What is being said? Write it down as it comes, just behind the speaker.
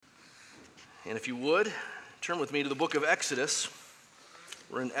And if you would, turn with me to the book of Exodus.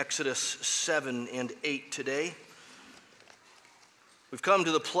 We're in Exodus 7 and 8 today. We've come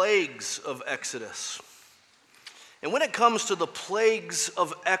to the plagues of Exodus. And when it comes to the plagues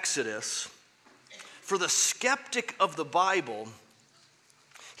of Exodus, for the skeptic of the Bible,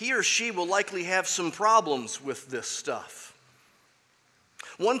 he or she will likely have some problems with this stuff.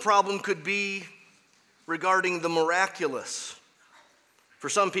 One problem could be regarding the miraculous. For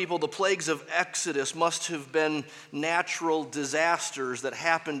some people, the plagues of Exodus must have been natural disasters that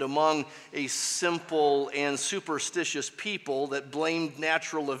happened among a simple and superstitious people that blamed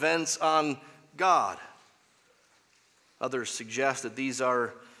natural events on God. Others suggest that these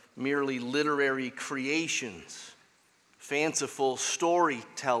are merely literary creations, fanciful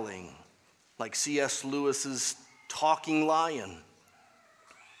storytelling, like C.S. Lewis's Talking Lion.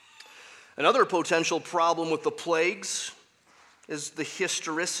 Another potential problem with the plagues is the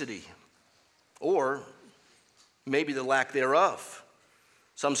historicity, or maybe the lack thereof.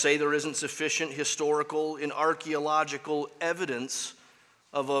 Some say there isn't sufficient historical and archaeological evidence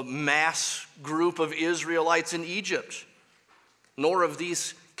of a mass group of Israelites in Egypt, nor of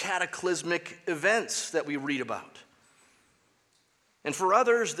these cataclysmic events that we read about. And for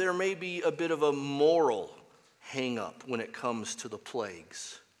others, there may be a bit of a moral hang-up when it comes to the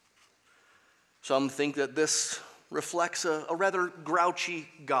plagues. Some think that this reflects a rather grouchy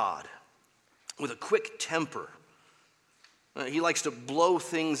God with a quick temper. He likes to blow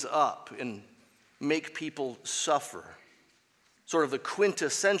things up and make people suffer. Sort of the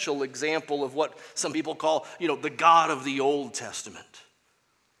quintessential example of what some people call, the God of the Old Testament.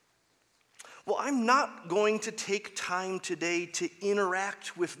 Well, I'm not going to take time today to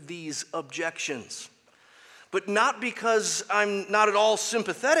interact with these objections, but not because I'm not at all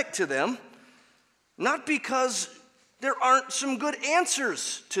sympathetic to them, not because there aren't some good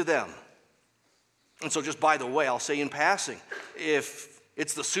answers to them. And so just by the way, I'll say in passing, if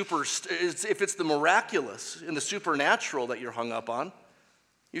it's the miraculous and the supernatural that you're hung up on,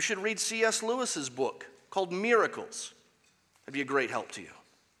 you should read C.S. Lewis's book called Miracles. That'd be a great help to you.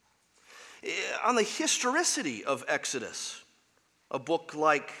 On the historicity of Exodus, a book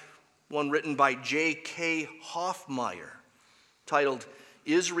like one written by J.K. Hoffmeyer titled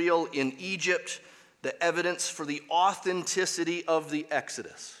Israel in Egypt, The Evidence for the Authenticity of the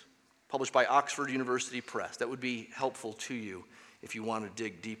Exodus, published by Oxford University Press. That would be helpful to you if you want to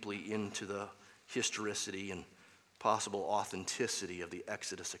dig deeply into the historicity and possible authenticity of the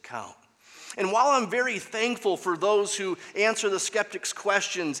Exodus account. And while I'm very thankful for those who answer the skeptic's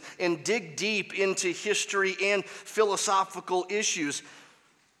questions and dig deep into history and philosophical issues,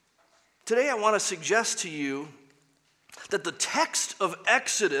 today I want to suggest to you that the text of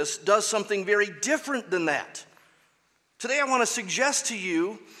Exodus does something very different than that. Today I want to suggest to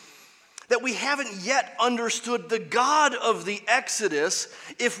you that we haven't yet understood the God of the Exodus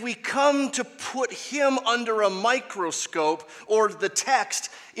if we come to put him under a microscope or the text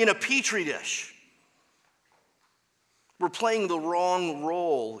in a petri dish. We're playing the wrong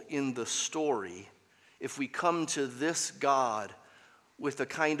role in the story if we come to this God with a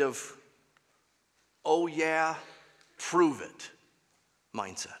kind of, oh yeah, prove it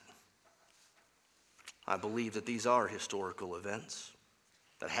mindset. I believe that these are historical events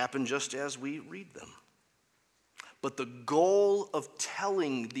that happen just as we read them. But the goal of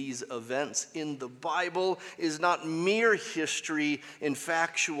telling these events in the Bible is not mere history and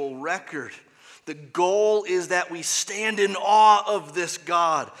factual record. The goal is that we stand in awe of this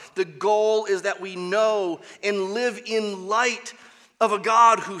God. The goal is that we know and live in light of a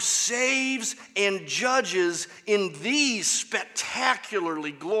God who saves and judges in these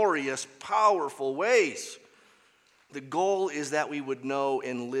spectacularly glorious, powerful ways. The goal is that we would know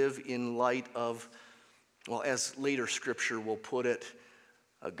and live in light of, well, as later scripture will put it,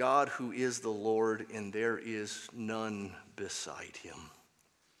 a God who is the Lord and there is none beside him.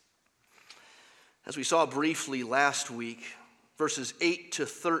 As we saw briefly last week, verses 8 to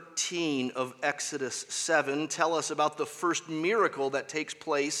 13 of Exodus 7 tell us about the first miracle that takes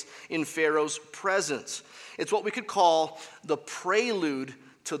place in Pharaoh's presence. It's what we could call the prelude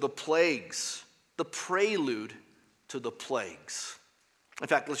to the plagues. The prelude to the plagues. In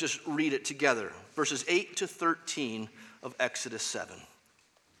fact, let's just read it together. Verses 8 to 13 of Exodus 7.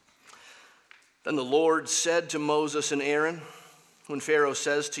 Then the Lord said to Moses and Aaron, when Pharaoh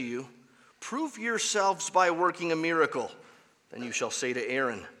says to you, prove yourselves by working a miracle, then you shall say to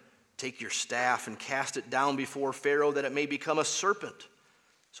Aaron, take your staff and cast it down before Pharaoh that it may become a serpent.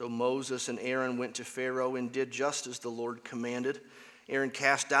 So Moses and Aaron went to Pharaoh and did just as the Lord commanded. Aaron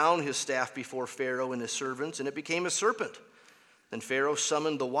cast down his staff before Pharaoh and his servants, and it became a serpent. Then Pharaoh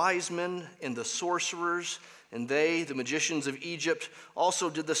summoned the wise men and the sorcerers, and they, the magicians of Egypt, also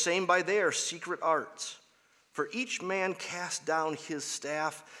did the same by their secret arts. For each man cast down his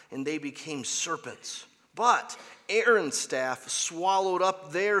staff, and they became serpents. But Aaron's staff swallowed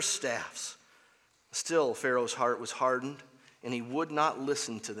up their staffs. Still, Pharaoh's heart was hardened, and he would not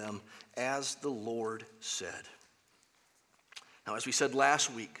listen to them, as the Lord said. Now, as we said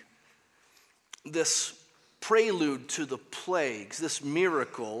last week, this prelude to the plagues, this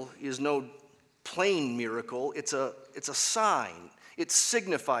miracle, is no plain miracle. It's a sign. It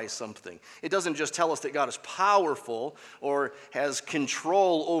signifies something. It doesn't just tell us that God is powerful or has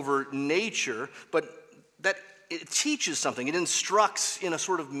control over nature, but that it teaches something. It instructs in a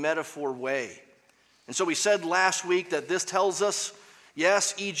sort of metaphor way. And so we said last week that this tells us,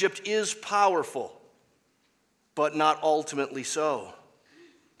 yes, Egypt is powerful, but not ultimately so.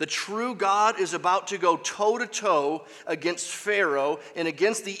 The true God is about to go toe-to-toe against Pharaoh and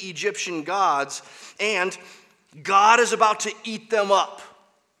against the Egyptian gods, and God is about to eat them up.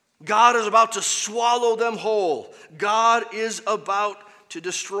 God is about to swallow them whole. God is about to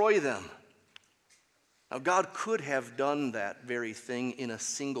destroy them. Now, God could have done that very thing in a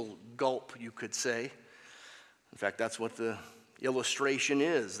single gulp, you could say. In fact, that's what the illustration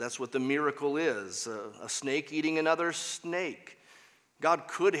is. That's what the miracle is. A snake eating another snake. God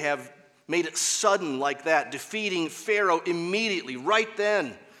could have made it sudden like that, defeating Pharaoh immediately, right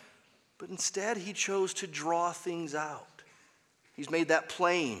then. But instead, he chose to draw things out. He's made that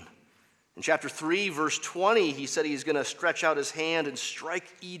plain. In chapter 3, verse 20, he said he's going to stretch out his hand and strike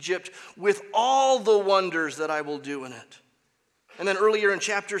Egypt with all the wonders that I will do in it. And then earlier in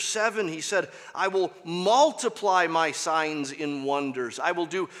chapter 7, he said, I will multiply my signs in wonders. I will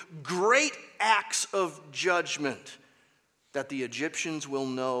do great acts of judgment, that the Egyptians will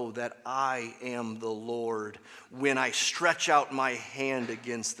know that I am the Lord when I stretch out my hand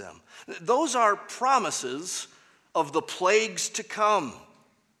against them. Those are promises of the plagues to come.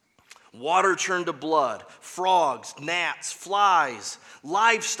 Water turned to blood, frogs, gnats, flies,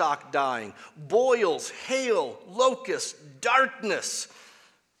 livestock dying, boils, hail, locusts, darkness,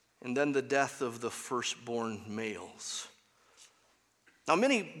 and then the death of the firstborn males. Now,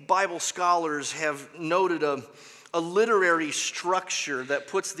 many Bible scholars have noted a literary structure that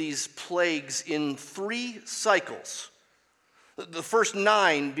puts these plagues in 3 cycles. The first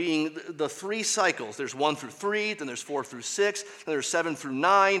 9 being the 3 cycles. There's 1 through 3, then there's 4 through 6, then there's 7 through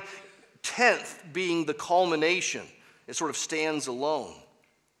 9, 10th being the culmination. It sort of stands alone.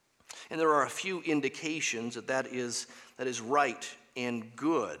 And there are a few indications that is right and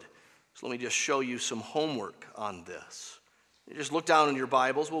good. So let me just show you some homework on this. You just look down in your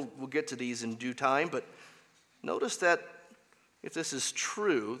Bibles. We'll get to these in due time, but notice that if this is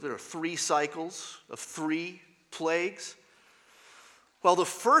true, there are 3 cycles of 3 plagues. Well, the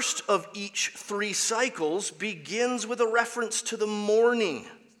first of each 3 cycles begins with a reference to the morning.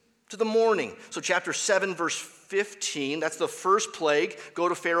 To the morning. So chapter 7, verse 15, that's the first plague. Go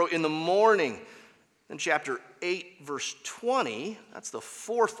to Pharaoh in the morning. Then chapter 8, verse 20, that's the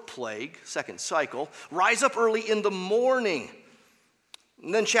 4th plague, 2nd cycle. Rise up early in the morning.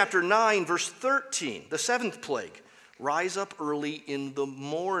 And then chapter 9, verse 13, the 7th plague. Rise up early in the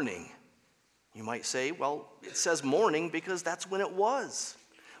morning. You might say, well, it says morning because that's when it was.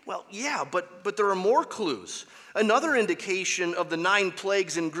 Well, yeah, but there are more clues. Another indication of the 9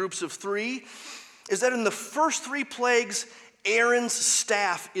 plagues in groups of 3 is that in the first 3 plagues, Aaron's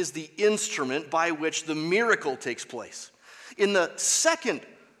staff is the instrument by which the miracle takes place. In the second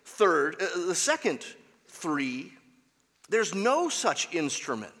 3, there's no such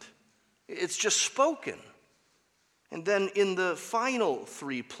instrument. It's just spoken. And then in the final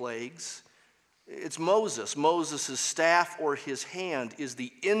 3 plagues, it's Moses. Moses' staff or his hand is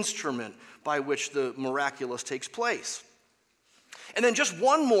the instrument by which the miraculous takes place. And then just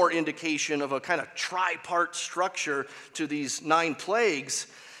one more indication of a kind of tripart structure to these 9 plagues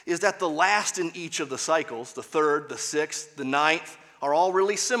is that the last in each of the cycles, the 3rd, the 6th, the 9th, are all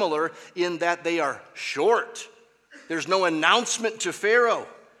really similar in that they are short. There's no announcement to Pharaoh.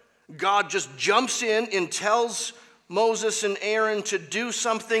 God just jumps in and tells Moses and Aaron to do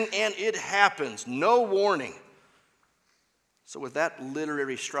something, and it happens. No warning. So with that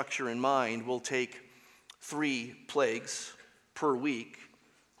literary structure in mind, we'll take 3 plagues per week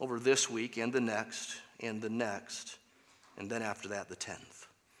over this week and the next, and then after that, the 10th.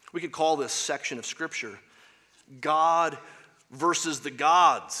 We could call this section of Scripture God versus the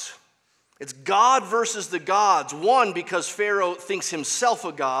gods. It's God versus the gods. One, because Pharaoh thinks himself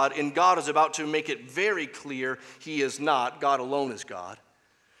a god, and God is about to make it very clear he is not. God alone is God.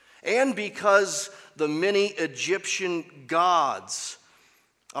 and because the many Egyptian gods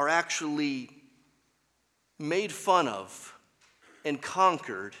are actually made fun of and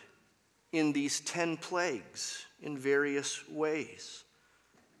conquered in these 10 plagues in various ways.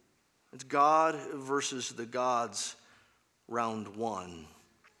 It's God versus the gods, round 1.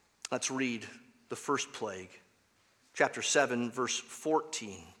 Let's read the first plague, chapter 7, verse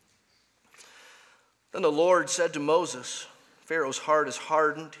 14. Then the Lord said to Moses, Pharaoh's heart is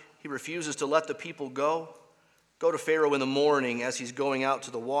hardened. He refuses to let the people go. Go to Pharaoh in the morning as he's going out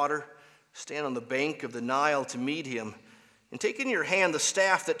to the water. Stand on the bank of the Nile to meet him, and take in your hand the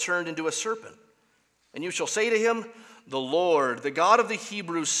staff that turned into a serpent. And you shall say to him, the Lord, the God of the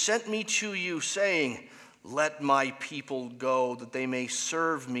Hebrews, sent me to you, saying, let my people go, that they may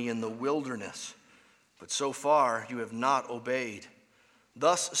serve me in the wilderness. But so far you have not obeyed.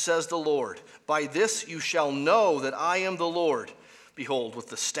 Thus says the Lord, by this you shall know that I am the Lord. Behold, with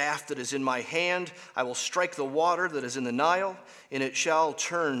the staff that is in my hand, I will strike the water that is in the Nile, and it shall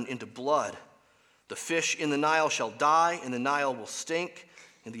turn into blood. The fish in the Nile shall die, and the Nile will stink,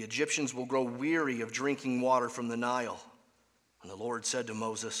 and the Egyptians will grow weary of drinking water from the Nile. And the Lord said to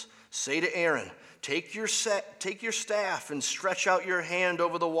Moses, say to Aaron, take your staff and stretch out your hand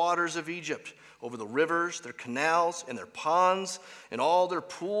over the waters of Egypt, over the rivers, their canals, and their ponds, and all their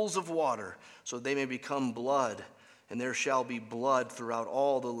pools of water, so they may become blood. And there shall be blood throughout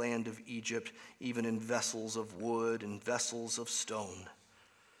all the land of Egypt, even in vessels of wood and vessels of stone.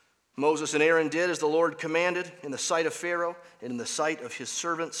 Moses and Aaron did as the Lord commanded in the sight of Pharaoh and in the sight of his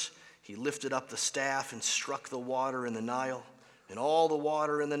servants. He lifted up the staff and struck the water in the Nile, and all the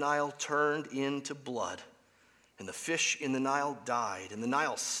water in the Nile turned into blood. And the fish in the Nile died, and the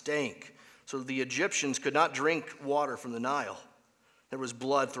Nile stank, so that the Egyptians could not drink water from the Nile. There was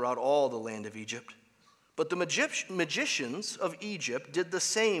blood throughout all the land of Egypt. But the magicians of Egypt did the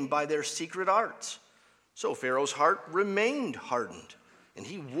same by their secret arts. So Pharaoh's heart remained hardened, and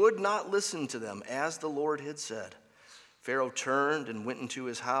he would not listen to them, as the Lord had said. Pharaoh turned and went into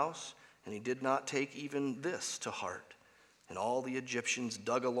his house, and he did not take even this to heart. And all the Egyptians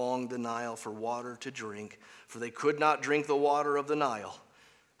dug along the Nile for water to drink, for they could not drink the water of the Nile.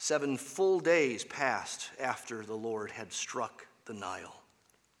 7 full days passed after the Lord had struck the Nile.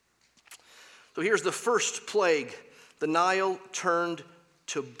 So here's the first plague. The Nile turned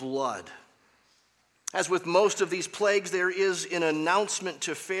to blood. As with most of these plagues, there is an announcement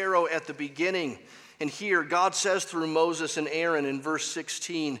to Pharaoh at the beginning. And here, God says through Moses and Aaron in verse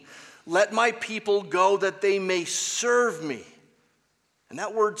 16, let my people go that they may serve me. And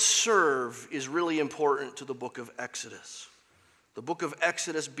that word serve is really important to the book of Exodus. The book of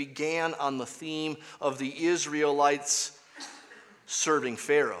Exodus began on the theme of the Israelites serving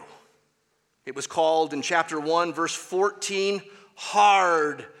Pharaoh. It was called in chapter 1, verse 14,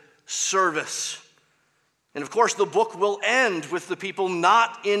 hard service. And of course, the book will end with the people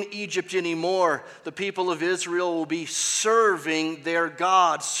not in Egypt anymore. The people of Israel will be serving their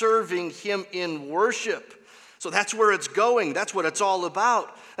God, serving him in worship. So that's where it's going. That's what it's all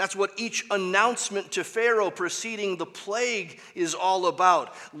about. That's what each announcement to Pharaoh preceding the plague is all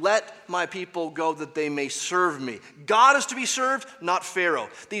about. Let my people go that they may serve me. God is to be served, not Pharaoh.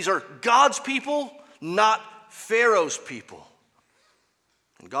 These are God's people, not Pharaoh's people.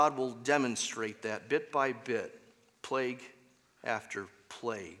 And God will demonstrate that bit by bit, plague after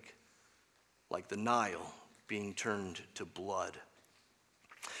plague, like the Nile being turned to blood,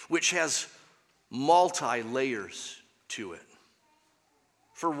 which has multi-layers to it.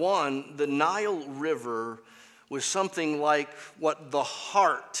 For one, the Nile River was something like what the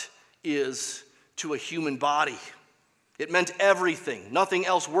heart is to a human body. It meant everything. Nothing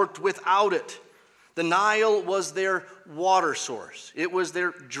else worked without it. The Nile was their water source. It was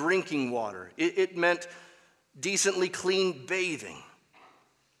their drinking water. It meant decently clean bathing.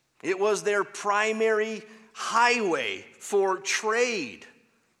 It was their primary highway for trade.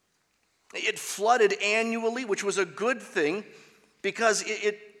 It flooded annually, which was a good thing, because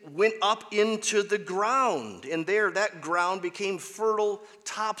it went up into the ground, and there that ground became fertile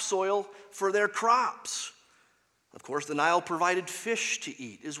topsoil for their crops. Of course, the Nile provided fish to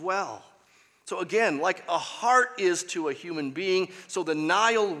eat as well. So again, like a heart is to a human being, so the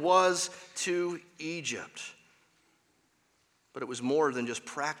Nile was to Egypt. But it was more than just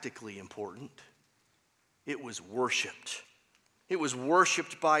practically important. It was worshiped. It was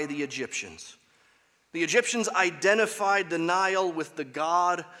worshiped by the Egyptians. The Egyptians identified the Nile with the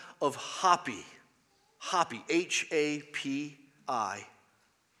god of Hapi. Hapi, H-A-P-I,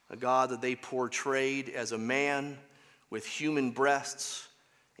 a god that they portrayed as a man with human breasts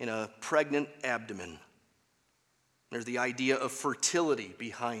and a pregnant abdomen. There's the idea of fertility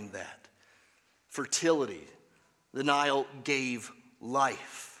behind that. Fertility. The Nile gave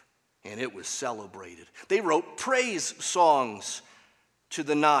life, and it was celebrated. They wrote praise songs to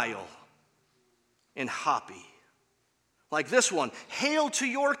the Nile in Hapi. Like this one, "Hail to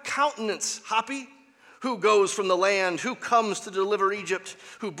your countenance, Hapi, who goes from the land, who comes to deliver Egypt,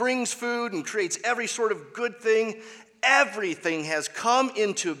 who brings food and creates every sort of good thing. Everything has come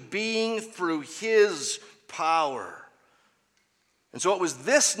into being through his power." And so it was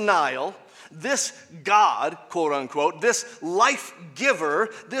this Nile, this God, quote unquote, this life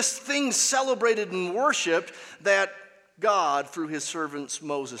giver, this thing celebrated and worshiped, that God, through his servants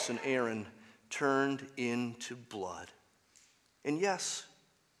Moses and Aaron, turned into blood. And yes,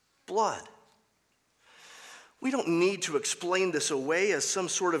 blood. We don't need to explain this away as some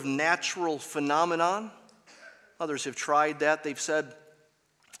sort of natural phenomenon. Others have tried that. They've said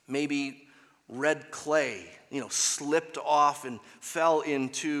maybe red clay, slipped off and fell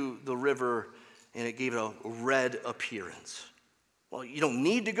into the river, and it gave it a red appearance. Well, you don't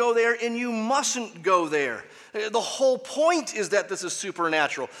need to go there, and you mustn't go there. The whole point is that this is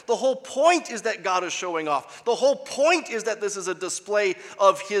supernatural. The whole point is that God is showing off. The whole point is that this is a display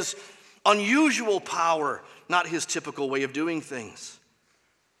of his unusual power, not his typical way of doing things.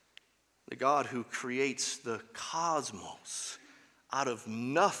 The God who creates the cosmos out of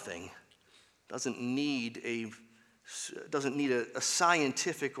nothing doesn't need a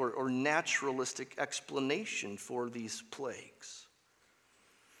scientific or naturalistic explanation for these plagues.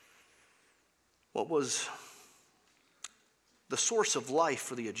 What was the source of life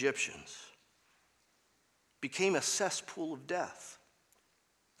for the Egyptians became a cesspool of death.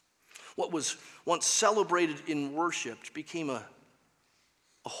 What was once celebrated and worshiped became a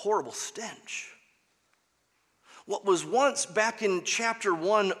horrible stench. What was once, back in chapter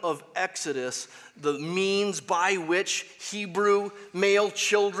 1 of Exodus, the means by which Hebrew male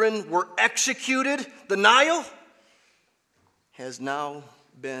children were executed, the Nile, has now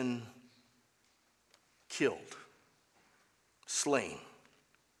been killed, slain,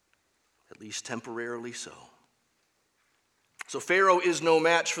 at least temporarily so. So Pharaoh is no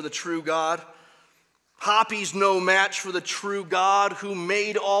match for the true God. Hapi's no match for the true God who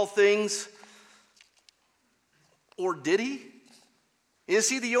made all things. Or did he? Is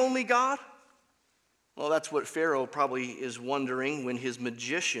he the only God? Well, that's what Pharaoh probably is wondering when his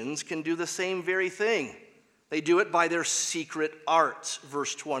magicians can do the same very thing. They do it by their secret arts,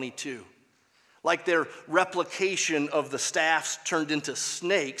 verse 22. Like their replication of the staffs turned into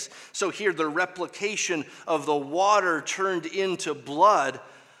snakes, so here the replication of the water turned into blood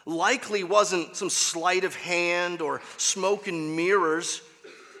likely wasn't some sleight of hand or smoke and mirrors,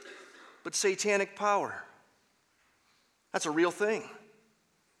 but satanic power. That's a real thing.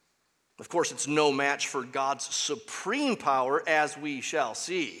 Of course, it's no match for God's supreme power, as we shall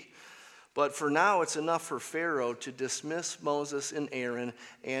see. But for now, it's enough for Pharaoh to dismiss Moses and Aaron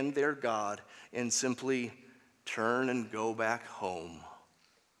and their God and simply turn and go back home.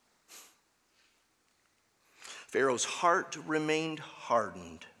 Pharaoh's heart remained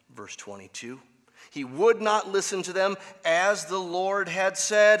hardened, verse 22. He would not listen to them as the Lord had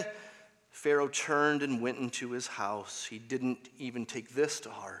said. Pharaoh turned and went into his house. He didn't even take this to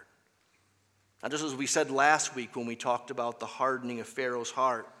heart. Now, just as we said last week when we talked about the hardening of Pharaoh's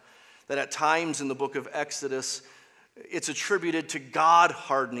heart, that at times in the book of Exodus, it's attributed to God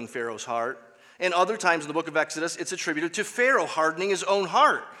hardening Pharaoh's heart. And other times in the book of Exodus, it's attributed to Pharaoh hardening his own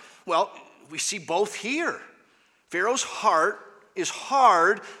heart. Well, we see both here. Pharaoh's heart is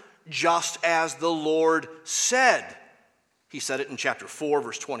hard just as the Lord said. He said it in chapter 4,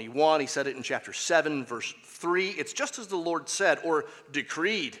 verse 21. He said it in chapter 7, verse 3. It's just as the Lord said or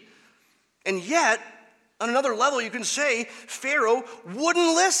decreed. And yet, on another level, you can say Pharaoh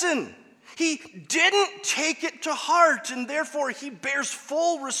wouldn't listen. He didn't take it to heart, and therefore he bears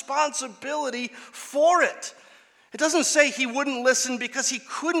full responsibility for it. It doesn't say he wouldn't listen because he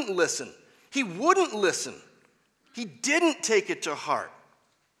couldn't listen. He wouldn't listen. He didn't take it to heart.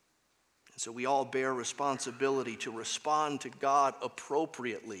 And so we all bear responsibility to respond to God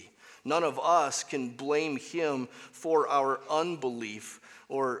appropriately. None of us can blame him for our unbelief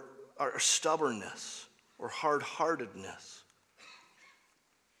or our stubbornness or hard-heartedness.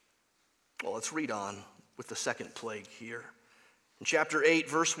 Well, let's read on with the second plague here. In chapter 8,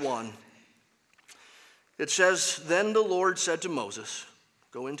 verse 1, it says, "Then the Lord said to Moses,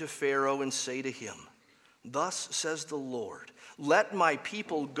 'Go into Pharaoh and say to him, Thus says the Lord, let my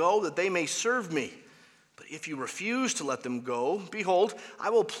people go that they may serve me. But if you refuse to let them go, behold, I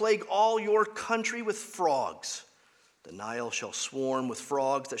will plague all your country with frogs. The Nile shall swarm with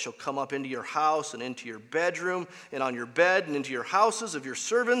frogs that shall come up into your house and into your bedroom and on your bed and into your houses of your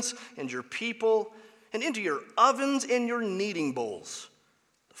servants and your people and into your ovens and your kneading bowls.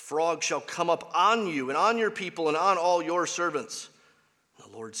 The frog shall come up on you and on your people and on all your servants." The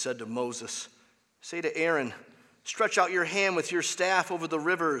Lord said to Moses, "Say to Aaron, stretch out your hand with your staff over the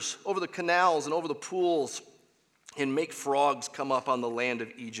rivers, over the canals, and over the pools, and make frogs come up on the land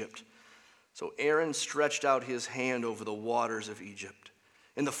of Egypt." So Aaron stretched out his hand over the waters of Egypt,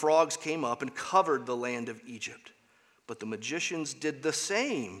 and the frogs came up and covered the land of Egypt. But the magicians did the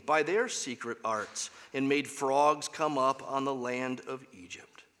same by their secret arts and made frogs come up on the land of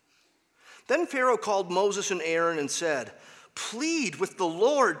Egypt. Then Pharaoh called Moses and Aaron and said, "Plead with the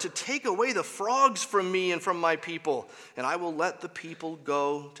Lord to take away the frogs from me and from my people, and I will let the people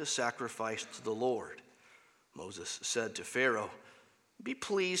go to sacrifice to the Lord." Moses said to Pharaoh, "Be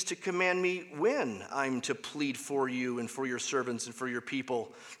pleased to command me when I'm to plead for you and for your servants and for your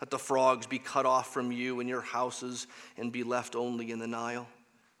people, that the frogs be cut off from you and your houses and be left only in the Nile."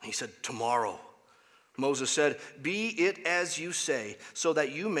 He said, "Tomorrow." Moses said, "Be it as you say, so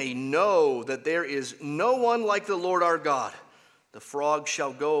that you may know that there is no one like the Lord our God. The frogs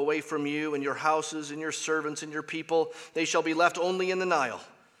shall go away from you and your houses and your servants and your people. They shall be left only in the Nile."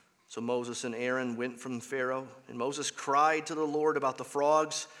 So Moses and Aaron went from Pharaoh, and Moses cried to the Lord about the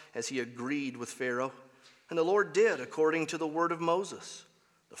frogs as he agreed with Pharaoh. And the Lord did according to the word of Moses.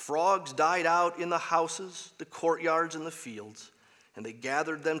 The frogs died out in the houses, the courtyards, and the fields, and they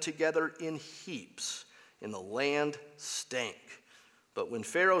gathered them together in heaps, and the land stank. But when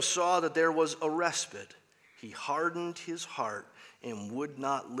Pharaoh saw that there was a respite, he hardened his heart and would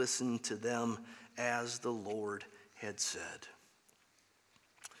not listen to them as the Lord had said.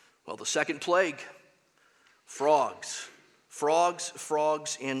 Well, the second plague, frogs. Frogs,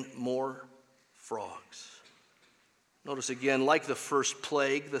 frogs, and more frogs. Notice again, like the first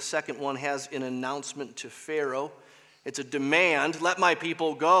plague, the second one has an announcement to Pharaoh. It's a demand, "Let my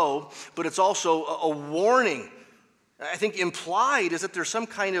people go," but it's also a warning. I think implied is that there's some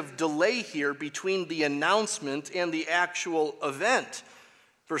kind of delay here between the announcement and the actual event.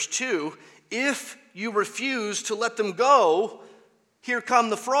 Verse 2, "If you refuse to let them go, here come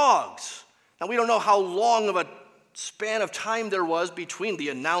the frogs." Now, we don't know how long of a span of time there was between the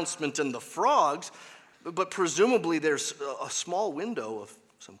announcement and the frogs, but presumably there's a small window of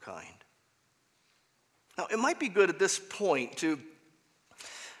some kind. Now, it might be good at this point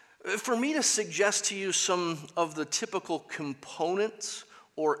for me to suggest to you some of the typical components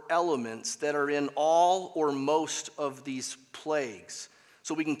or elements that are in all or most of these plagues,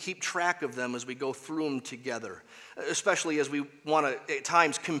 so we can keep track of them as we go through them together, especially as we want to at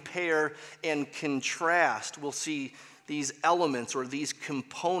times compare and contrast. We'll see these elements or these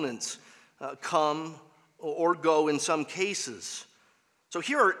components come or go in some cases. So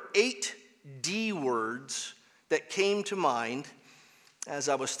here are 8 D words that came to mind as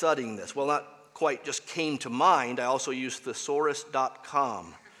I was studying this. Well, not quite just came to mind. I also used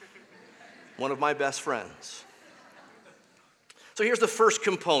thesaurus.com, one of my best friends. So here's the first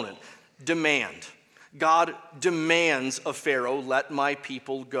component, demand. God demands of Pharaoh, "Let my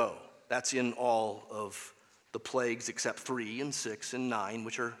people go." That's in all of the plagues except 3 and 6 and 9,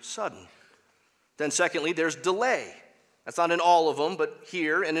 which are sudden. Then secondly, there's delay. That's not in all of them, but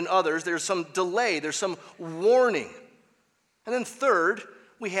here and in others, there's some delay, there's some warning. And then third,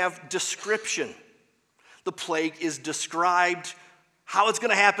 we have description. The plague is described how it's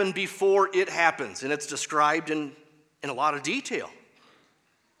going to happen before it happens, and it's described in a lot of detail.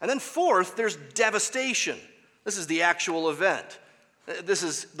 And then fourth, there's devastation. This is the actual event. This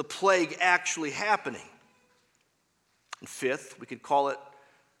is the plague actually happening. And fifth, we could call it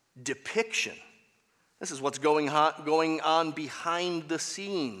depiction. This is what's going on behind the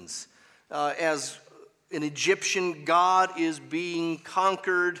scenes as an Egyptian god is being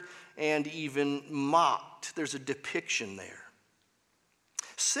conquered and even mocked. There's a depiction there.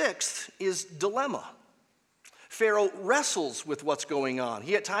 Sixth is dilemma. Pharaoh wrestles with what's going on.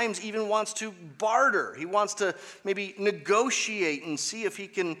 He at times even wants to barter. He wants to maybe negotiate and see if he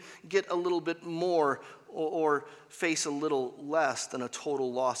can get a little bit more or face a little less than a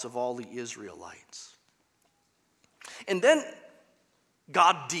total loss of all the Israelites. And then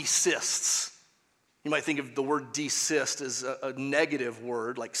God desists. You might think of the word desist as a negative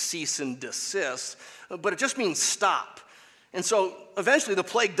word, like cease and desist, but it just means stop. And so eventually the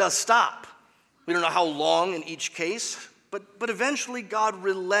plague does stop. We don't know how long in each case, but eventually God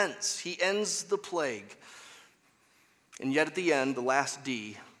relents. He ends the plague. And yet at the end, the last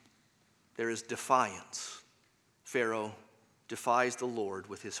D, there is defiance. Pharaoh defies the Lord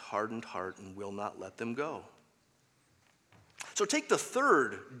with his hardened heart and will not let them go. So take the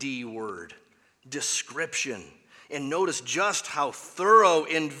third D word, description, and notice just how thorough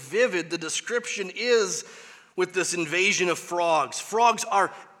and vivid the description is with this invasion of frogs. Frogs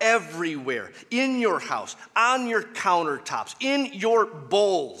are everywhere, in your house, on your countertops, in your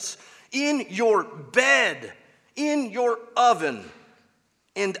bowls, in your bed, in your oven,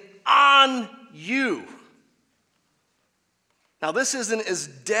 and on you. Now, this isn't as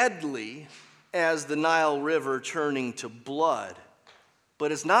deadly as the Nile River turning to blood,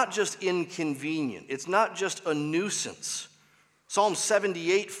 but it's not just inconvenient. It's not just a nuisance. Psalm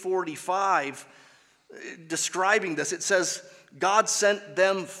 78:45, describing this, it says, God sent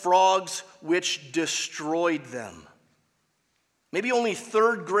them frogs which destroyed them. Maybe only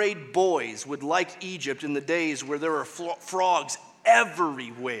third grade boys would like Egypt in the days where there were frogs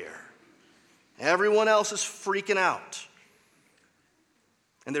everywhere. Everyone else is freaking out.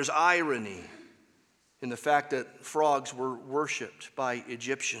 And there's irony in the fact that frogs were worshipped by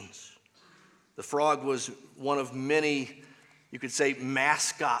Egyptians. The frog was one of many, you could say,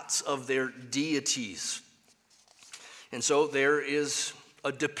 mascots of their deities. And so there is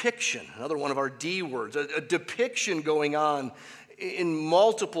a depiction, another one of our D words, a depiction going on in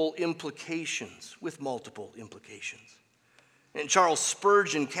multiple implications, with multiple implications. And Charles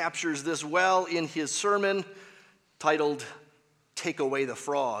Spurgeon captures this well in his sermon titled, Take Away the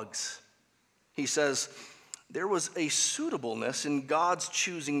Frogs. He says, there was a suitableness in God's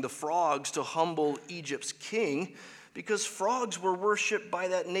choosing the frogs to humble Egypt's king because frogs were worshipped by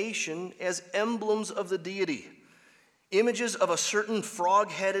that nation as emblems of the deity. Images of a certain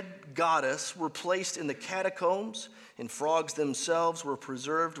frog-headed goddess were placed in the catacombs, and frogs themselves were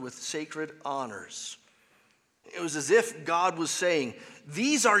preserved with sacred honors. It was as if God was saying,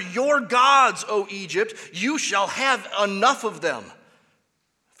 these are your gods, O Egypt. You shall have enough of them.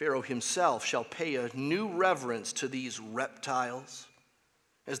 Pharaoh himself shall pay a new reverence to these reptiles.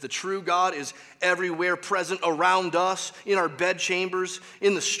 As the true God is everywhere present around us, in our bedchambers,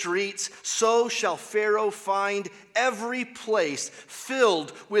 in the streets, so shall Pharaoh find every place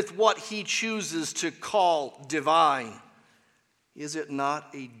filled with what he chooses to call divine. Is it not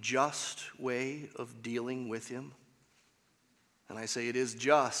a just way of dealing with him? And I say it is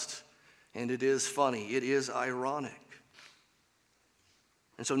just, and it is funny, it is ironic.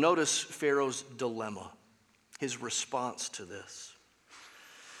 And so notice Pharaoh's dilemma, his response to this.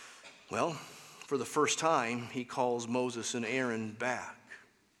 Well, for the first time, he calls Moses and Aaron back.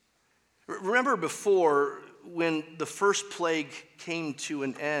 Remember before, when the first plague came to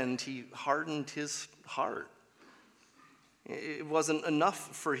an end, he hardened his heart. It wasn't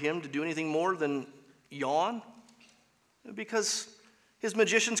enough for him to do anything more than yawn, because his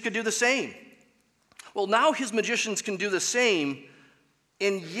magicians could do the same. Well, now his magicians can do the same,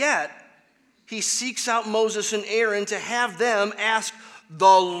 and yet he seeks out Moses and Aaron to have them ask the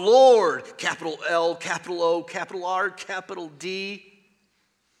Lord, capital L, capital O, capital R, capital D,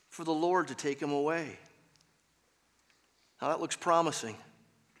 for the Lord to take him away. Now that looks promising.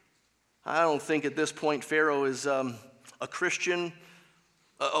 I don't think at this point Pharaoh is a Christian,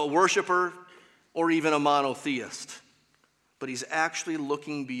 a worshiper, or even a monotheist. But he's actually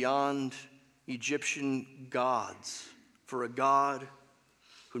looking beyond Egyptian gods for a God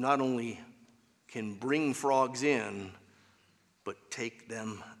who not only can bring frogs in, but take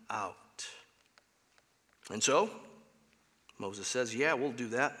them out. And so, Moses says, yeah, we'll do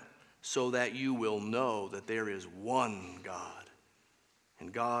that, so that you will know that there is one God.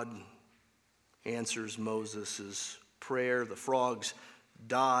 And God answers Moses' prayer. The frogs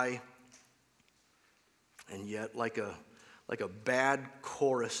die. And yet, like a bad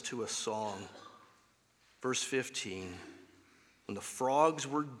chorus to a song, verse 15, when the frogs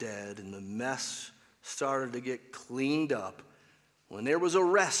were dead and the mess started to get cleaned up, when there was a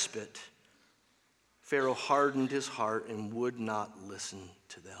respite, Pharaoh hardened his heart and would not listen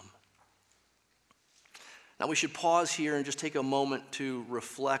to them. Now we should pause here and just take a moment to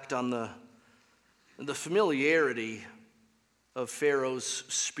reflect on the familiarity of Pharaoh's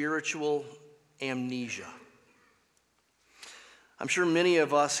spiritual amnesia. I'm sure many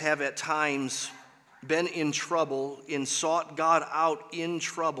of us have at times been in trouble and sought God out in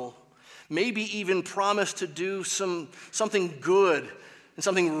trouble. Maybe even promised to do something good and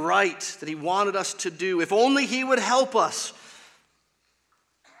something right that he wanted us to do. If only he would help us.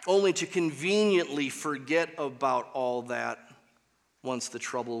 Only to conveniently forget about all that once the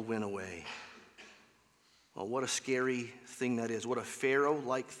trouble went away. Well, what a scary thing that is. What a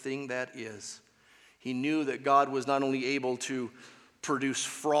Pharaoh-like thing that is. He knew that God was not only able to produce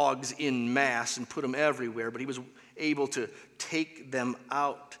frogs in mass and put them everywhere, but he was able to take them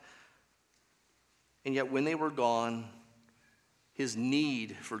out. And yet when they were gone, his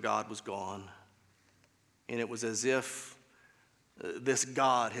need for God was gone. And it was as if this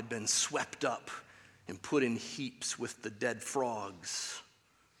God had been swept up and put in heaps with the dead frogs.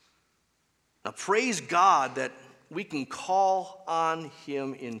 Now, praise God that we can call on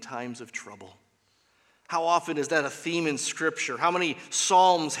him in times of trouble. How often is that a theme in Scripture? How many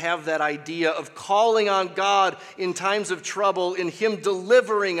Psalms have that idea of calling on God in times of trouble, in him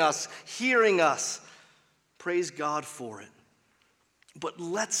delivering us, hearing us? Praise God for it. But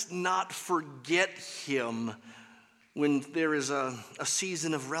let's not forget him when there is a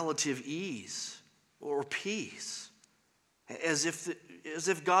season of relative ease or peace, as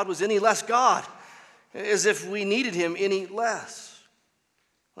if God was any less God, as if we needed him any less.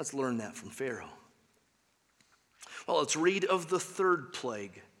 Let's learn that from Pharaoh. Well, let's read of the third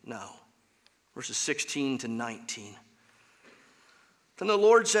plague now, verses 16 to 19. Then the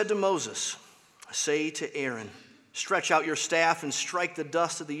Lord said to Moses, "Say to Aaron, stretch out your staff and strike the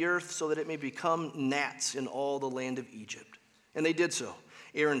dust of the earth so that it may become gnats in all the land of Egypt." And they did so.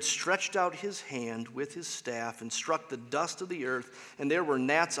 Aaron stretched out his hand with his staff and struck the dust of the earth, and there were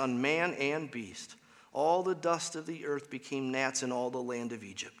gnats on man and beast. All the dust of the earth became gnats in all the land of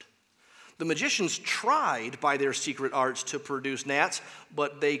Egypt. The magicians tried by their secret arts to produce gnats,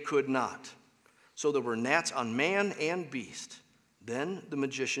 but they could not. So there were gnats on man and beast. Then the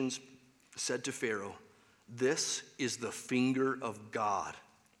magicians said to Pharaoh, "This is the finger of God."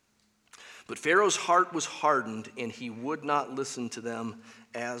 But Pharaoh's heart was hardened, and he would not listen to them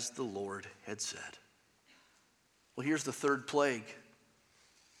as the Lord had said. Well, here's the third plague,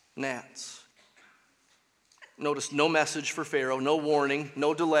 gnats. Notice no message for Pharaoh, no warning,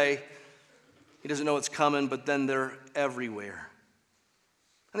 no delay. He doesn't know it's coming, but then they're everywhere.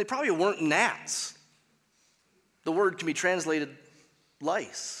 And they probably weren't gnats. The word can be translated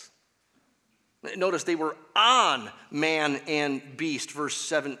lice. Notice they were on man and beast, verse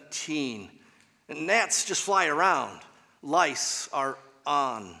 17. And gnats just fly around. Lice are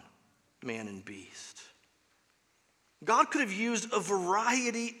on man and beast. God could have used a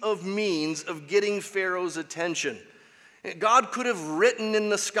variety of means of getting Pharaoh's attention. God could have written in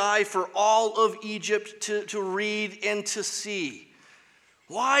the sky for all of Egypt to read and to see.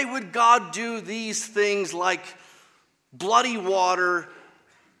 Why would God do these things like bloody water,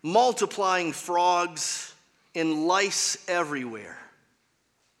 multiplying frogs, and lice everywhere?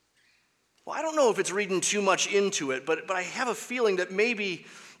 Well, I don't know if it's reading too much into it, but I have a feeling that maybe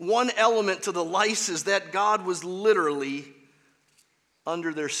one element to the lice is that God was literally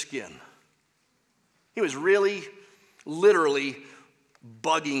under their skin. He was really, literally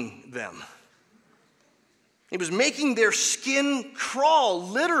bugging them. He was making their skin crawl,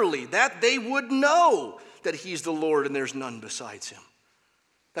 literally, that they would know that he's the Lord and there's none besides him.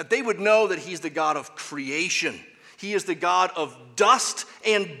 That they would know that he's the God of creation. He is the God of dust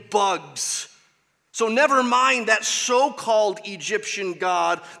and bugs. So never mind that so-called Egyptian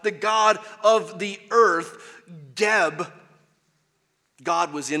God, the God of the earth, Geb.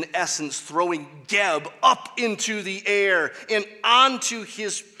 God was in essence throwing Geb up into the air and onto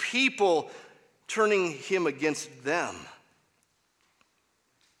his people, turning him against them.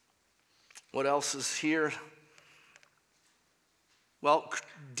 What else is here? Well,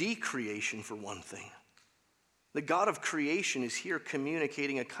 decreation for one thing. The God of creation is here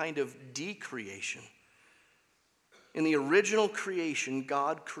communicating a kind of decreation. In the original creation,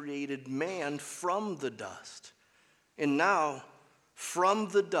 God created man from the dust. And now, from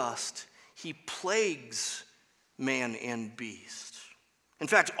the dust, he plagues man and beast. In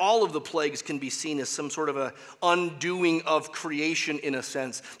fact, all of the plagues can be seen as some sort of an undoing of creation in a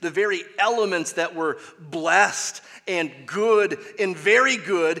sense. The very elements that were blessed and good and very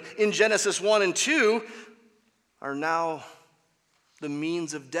good in Genesis 1 and 2 are now the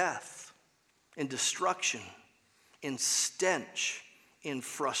means of death and destruction and stench and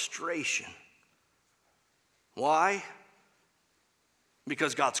frustration. Why?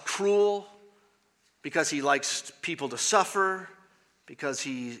 Because God's cruel, because he likes people to suffer, because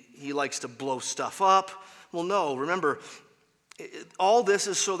he likes to blow stuff up. Well, no, remember, all this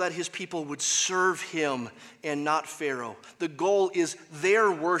is so that his people would serve him and not Pharaoh. The goal is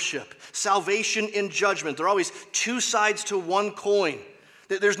their worship. Salvation and judgment. There are always two sides to one coin.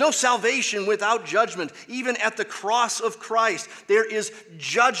 There's no salvation without judgment. Even at the cross of Christ, there is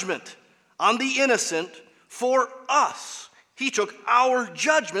judgment on the innocent for us. He took our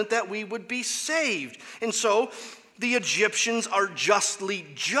judgment that we would be saved. And so the Egyptians are justly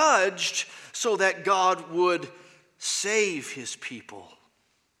judged so that God would save his people.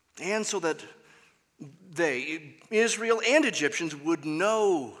 And so that they, Israel and Egyptians, would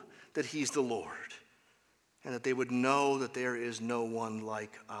know that he's the Lord. and that they would know that there is no one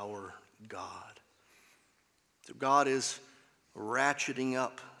like our God. So God is ratcheting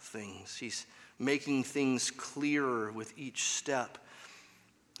up things. He's making things clearer with each step.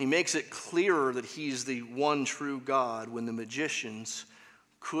 He makes it clearer that he's the one true God when the magicians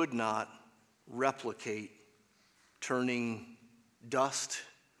could not replicate turning dust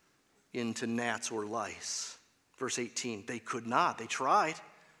into gnats or lice. Verse 18, they could not. They tried.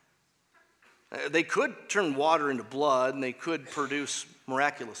 They could turn water into blood, and they could produce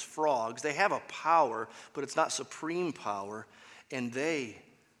miraculous frogs. They have a power, but it's not supreme power, and they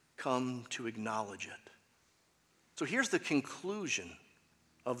come to acknowledge it. So here's the conclusion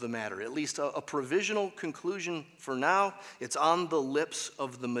of the matter, at least a provisional conclusion for now. It's on the lips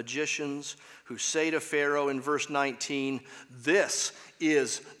of the magicians who say to Pharaoh in verse 19, "This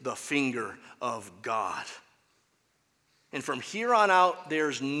is the finger of God." And from here on out,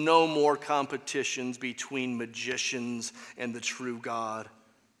 there's no more competitions between magicians and the true God.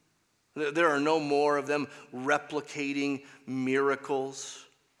 There are no more of them replicating miracles.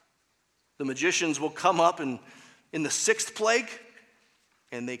 The magicians will come up in the sixth plague,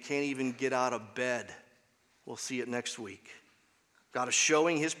 and they can't even get out of bed. We'll see it next week. God is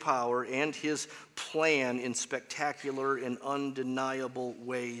showing his power and his plan in spectacular and undeniable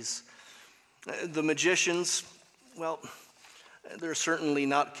ways. The magicians, well, they're certainly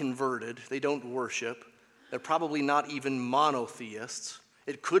not converted. They don't worship. They're probably not even monotheists.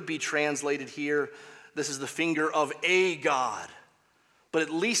 It could be translated here, this is the finger of a God. But at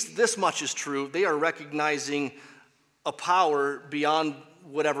least this much is true. They are recognizing a power beyond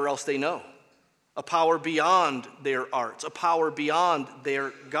whatever else they know. A power beyond their arts. A power beyond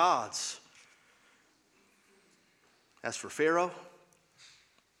their gods. As for Pharaoh,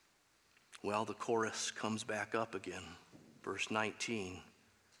 well, the chorus comes back up again. Verse 19,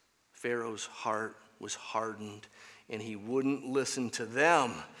 Pharaoh's heart was hardened, and he wouldn't listen to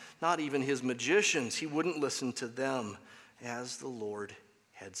them, not even his magicians. He wouldn't listen to them, as the Lord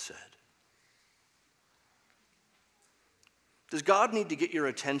had said. Does God need to get your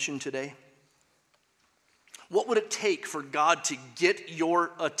attention today? What would it take for God to get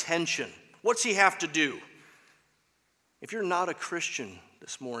your attention? What's he have to do? If you're not a Christian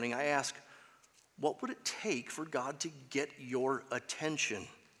this morning, I ask, what would it take for God to get your attention?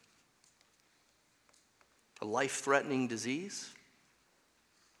 A life-threatening disease?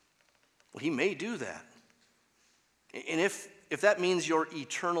 Well, he may do that. And if that means your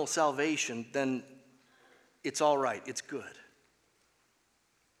eternal salvation, then it's all right, it's good.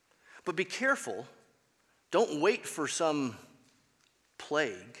 But be careful. Don't wait for some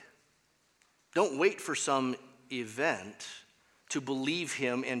plague. Don't wait for some event to believe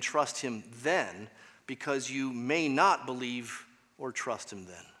him and trust him then, because you may not believe or trust him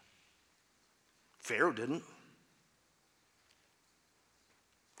then. Pharaoh didn't.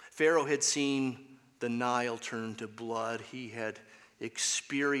 Pharaoh had seen the Nile turn to blood. He had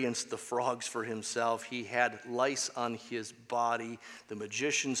experienced the frogs for himself. He had lice on his body. The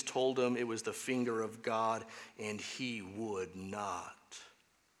magicians told him it was the finger of God, and he would not.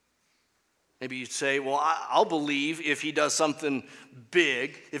 Maybe you'd say, well, I'll believe if he does something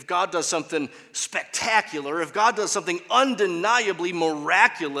big, if God does something spectacular, if God does something undeniably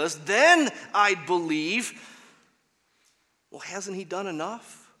miraculous, then I'd believe. Well, hasn't he done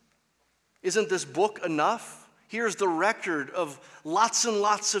enough? Isn't this book enough? Here's the record of lots and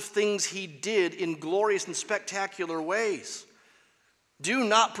lots of things he did in glorious and spectacular ways. Do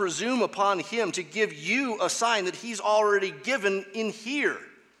not presume upon him to give you a sign that he's already given in here.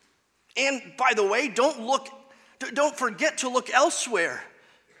 And by the way, don't forget to look elsewhere.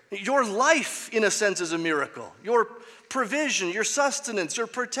 Your life, in a sense, is a miracle. Your provision, your sustenance, your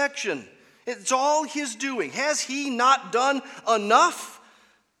protection. It's all his doing. Has he not done enough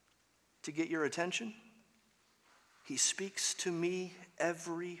to get your attention? He speaks to me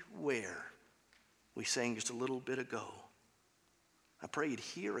everywhere. We sang just a little bit ago. I pray you'd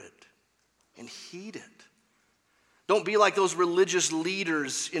hear it and heed it. Don't be like those religious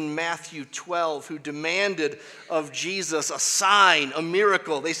leaders in Matthew 12 who demanded of Jesus a sign, a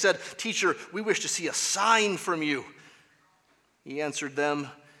miracle. They said, "Teacher, we wish to see a sign from you." He answered them,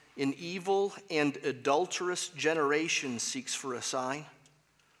 "An evil and adulterous generation seeks for a sign,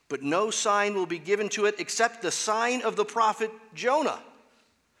 but no sign will be given to it except the sign of the prophet Jonah.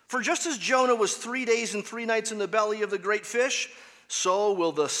 For just as Jonah was 3 days and 3 nights in the belly of the great fish, so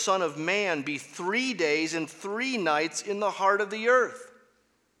will the Son of Man be 3 days and 3 nights in the heart of the earth."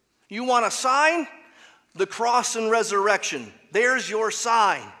 You want a sign? The cross and resurrection. There's your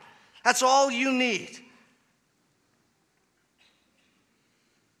sign. That's all you need.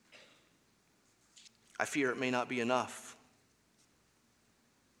 I fear it may not be enough.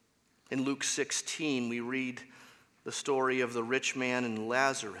 In Luke 16, we read the story of the rich man and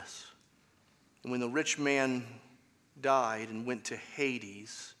Lazarus. And when the rich man died and went to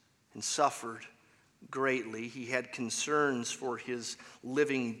Hades and suffered greatly, he had concerns for his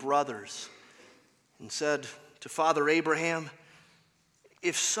living brothers and said to Father Abraham,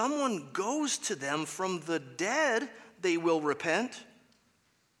 if someone goes to them from the dead, they will repent.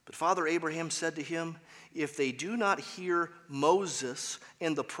 But Father Abraham said to him, if they do not hear Moses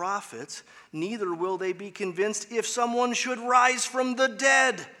and the prophets, neither will they be convinced if someone should rise from the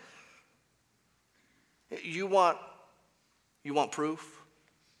dead. You want proof?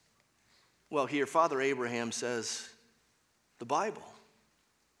 Well, here, Father Abraham says, the Bible,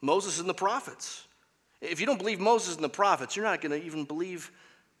 Moses and the prophets. If you don't believe Moses and the prophets, you're not going to even believe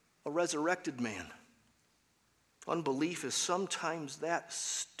a resurrected man. Unbelief is sometimes that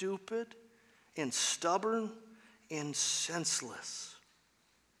stupid and stubborn and senseless.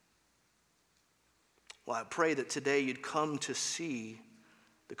 Well, I pray that today you'd come to see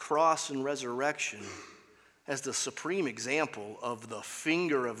the cross and resurrection as the supreme example of the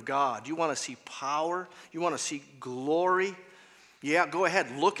finger of God. You want to see power? You want to see glory? Yeah, go ahead.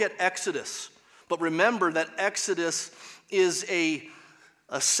 Look at Exodus. But remember that Exodus is a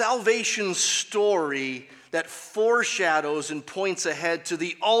salvation story that foreshadows and points ahead to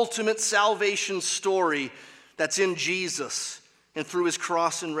the ultimate salvation story that's in Jesus and through his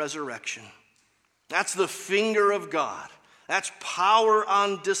cross and resurrection. That's the finger of God. That's power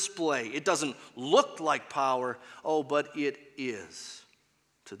on display. It doesn't look like power, but it is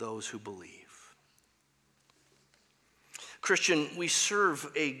to those who believe. Christian, we serve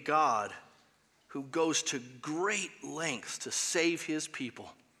a God who goes to great lengths to save his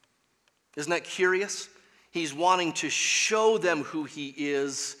people. Isn't that curious? He's wanting to show them who he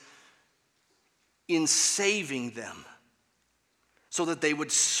is in saving them so that they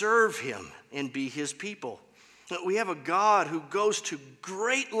would serve him and be his people. We have a God who goes to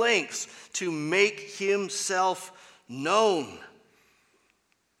great lengths to make himself known.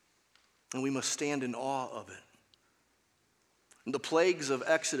 And we must stand in awe of it. The plagues of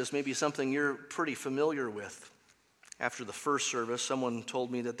Exodus may be something you're pretty familiar with. After the first service, someone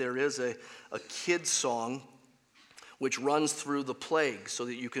told me that there is a kid's song which runs through the plagues so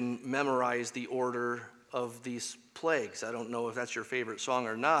that you can memorize the order of these plagues. I don't know if that's your favorite song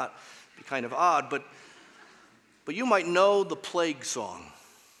or not. It'd be kind of odd, but you might know the plague song.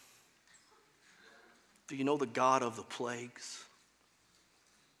 Do you know the God of the plagues?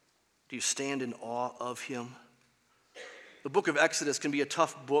 Do you stand in awe of him? The book of Exodus can be a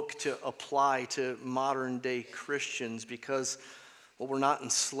tough book to apply to modern day Christians because, we're not in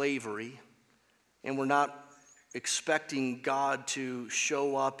slavery and we're not expecting God to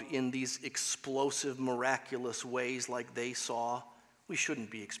show up in these explosive, miraculous ways like they saw. We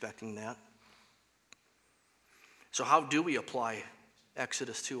shouldn't be expecting that. So how do we apply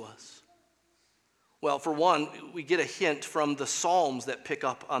Exodus to us? Well, for one, we get a hint from the Psalms that pick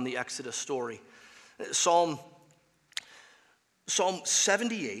up on the Exodus story. Psalm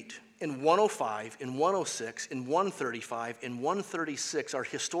 78 and 105 and 106 and 135 and 136 are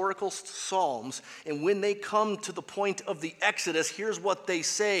historical psalms, and when they come to the point of the Exodus, here's what they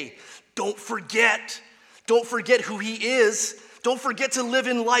say. Don't forget who he is. Don't forget to live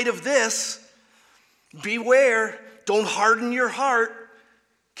in light of this. Beware, don't harden your heart.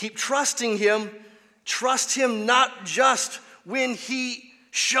 Keep trusting him. Trust him not just when he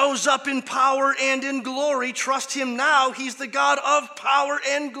shows up in power and in glory. Trust him now. He's the God of power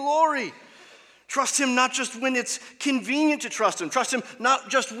and glory. Trust him not just when it's convenient to trust him. Trust him not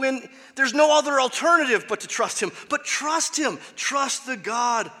just when there's no other alternative but to trust him. But trust him. Trust the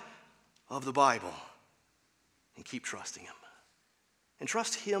God of the Bible. And keep trusting him. And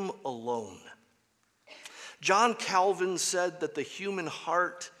trust him alone. John Calvin said that the human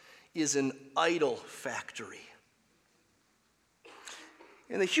heart is an idol factory.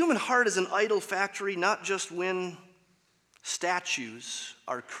 And the human heart is an idol factory not just when statues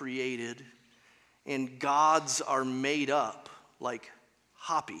are created and gods are made up like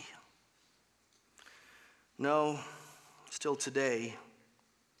Hopi. No, still today,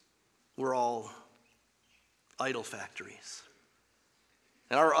 we're all idol factories.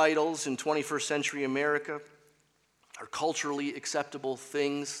 And our idols in 21st century America are culturally acceptable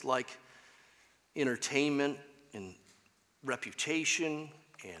things like entertainment and reputation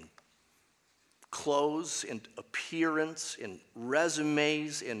and clothes and appearance and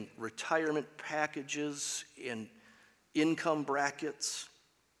resumes and retirement packages and income brackets.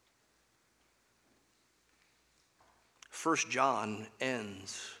 1 John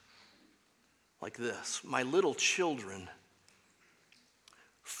ends like this: my little children,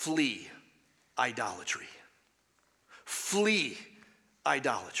 flee idolatry. Flee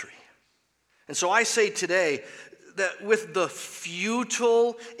idolatry. And so I say today that with the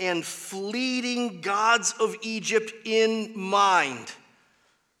futile and fleeting gods of Egypt in mind,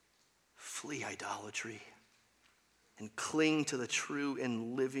 flee idolatry and cling to the true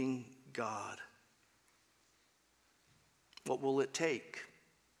and living God. What will it take?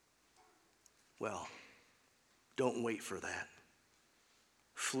 Well, don't wait for that.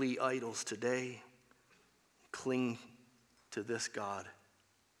 Flee idols today. Cling to this God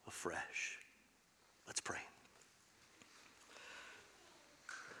afresh. Let's pray.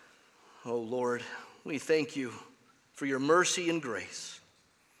 Oh Lord, we thank you for your mercy and grace.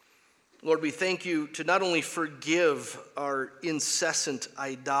 Lord, we thank you to not only forgive our incessant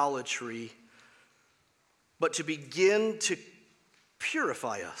idolatry, but to begin to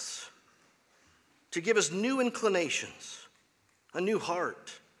purify us, to give us new inclinations, a new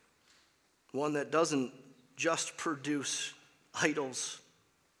heart, one that doesn't just produce idols,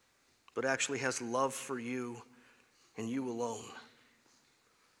 but actually has love for you and you alone.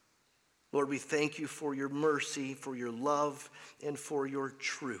 Lord, we thank you for your mercy, for your love, and for your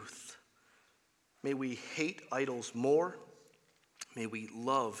truth. May we hate idols more. May we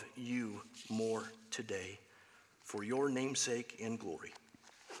love you more today. For your name's sake and glory.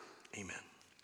 Amen.